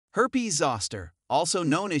Herpes zoster, also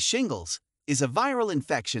known as shingles, is a viral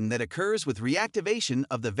infection that occurs with reactivation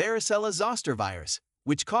of the varicella-zoster virus,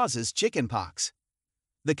 which causes chickenpox.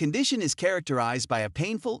 The condition is characterized by a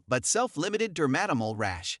painful but self-limited dermatomal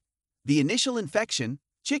rash. The initial infection,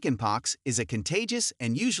 chickenpox, is a contagious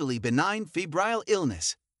and usually benign febrile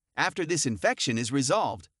illness. After this infection is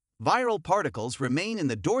resolved, viral particles remain in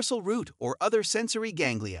the dorsal root or other sensory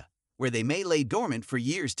ganglia, where they may lay dormant for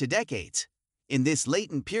years to decades. In this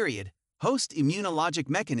latent period, host immunologic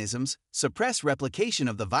mechanisms suppress replication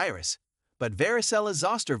of the virus, but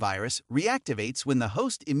varicella-zoster virus reactivates when the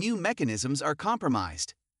host immune mechanisms are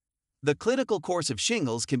compromised. The clinical course of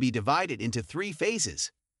shingles can be divided into three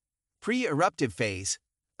phases: pre-eruptive phase,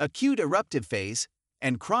 acute eruptive phase,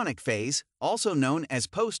 and chronic phase, also known as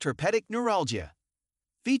post-herpetic neuralgia.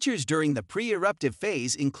 Features during the pre-eruptive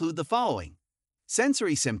phase include the following: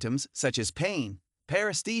 sensory symptoms such as pain,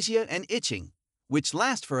 paresthesia, and itching, which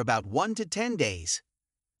last for about 1 to 10 days.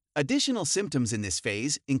 Additional symptoms in this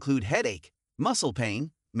phase include headache, muscle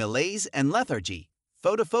pain, malaise and lethargy,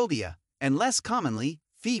 photophobia, and less commonly,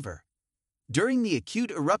 fever. During the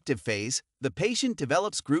acute eruptive phase, the patient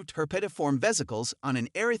develops grouped herpetiform vesicles on an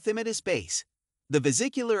erythematous base. The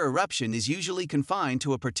vesicular eruption is usually confined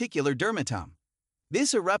to a particular dermatom.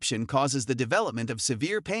 This eruption causes the development of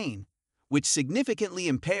severe pain, which significantly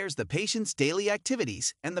impairs the patient's daily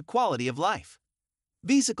activities and the quality of life.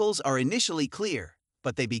 Vesicles are initially clear,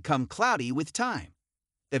 but they become cloudy with time.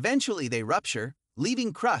 Eventually they rupture,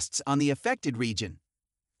 leaving crusts on the affected region.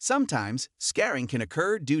 Sometimes, scarring can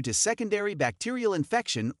occur due to secondary bacterial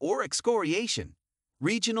infection or excoriation.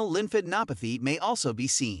 Regional lymphadenopathy may also be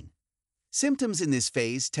seen. Symptoms in this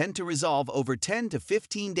phase tend to resolve over 10 to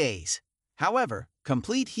 15 days. However,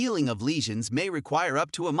 complete healing of lesions may require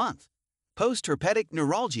up to a month. Post-herpetic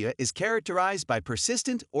neuralgia is characterized by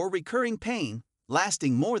persistent or recurring pain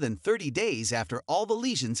lasting more than 30 days after all the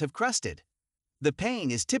lesions have crusted. The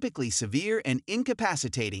pain is typically severe and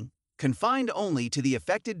incapacitating, confined only to the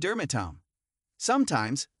affected dermatome.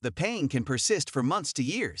 Sometimes, the pain can persist for months to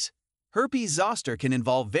years. Herpes zoster can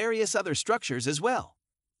involve various other structures as well,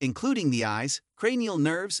 including the eyes, cranial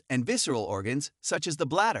nerves, and visceral organs such as the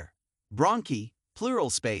bladder, bronchi, pleural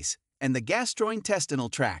space, and the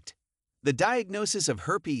gastrointestinal tract. The diagnosis of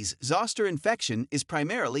herpes zoster infection is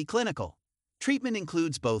primarily clinical. Treatment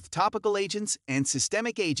includes both topical agents and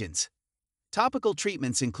systemic agents. Topical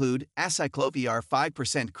treatments include acyclovir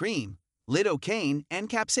 5% cream, lidocaine, and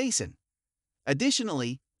capsaicin.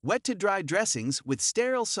 Additionally, wet-to-dry dressings with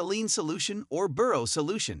sterile saline solution or buro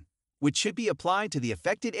solution, which should be applied to the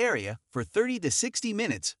affected area for 30 to 60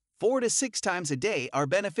 minutes, 4 to 6 times a day, are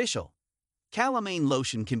beneficial. Calamine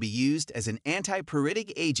lotion can be used as an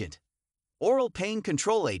antipruritic agent. Oral pain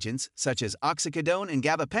control agents such as oxycodone and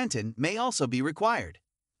gabapentin may also be required.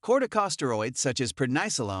 Corticosteroids such as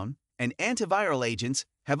prednisolone and antiviral agents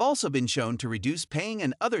have also been shown to reduce pain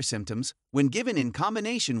and other symptoms when given in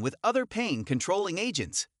combination with other pain-controlling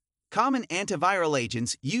agents. Common antiviral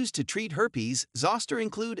agents used to treat herpes zoster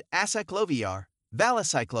include acyclovir,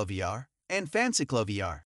 valacyclovir, and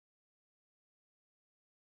fanciclovir.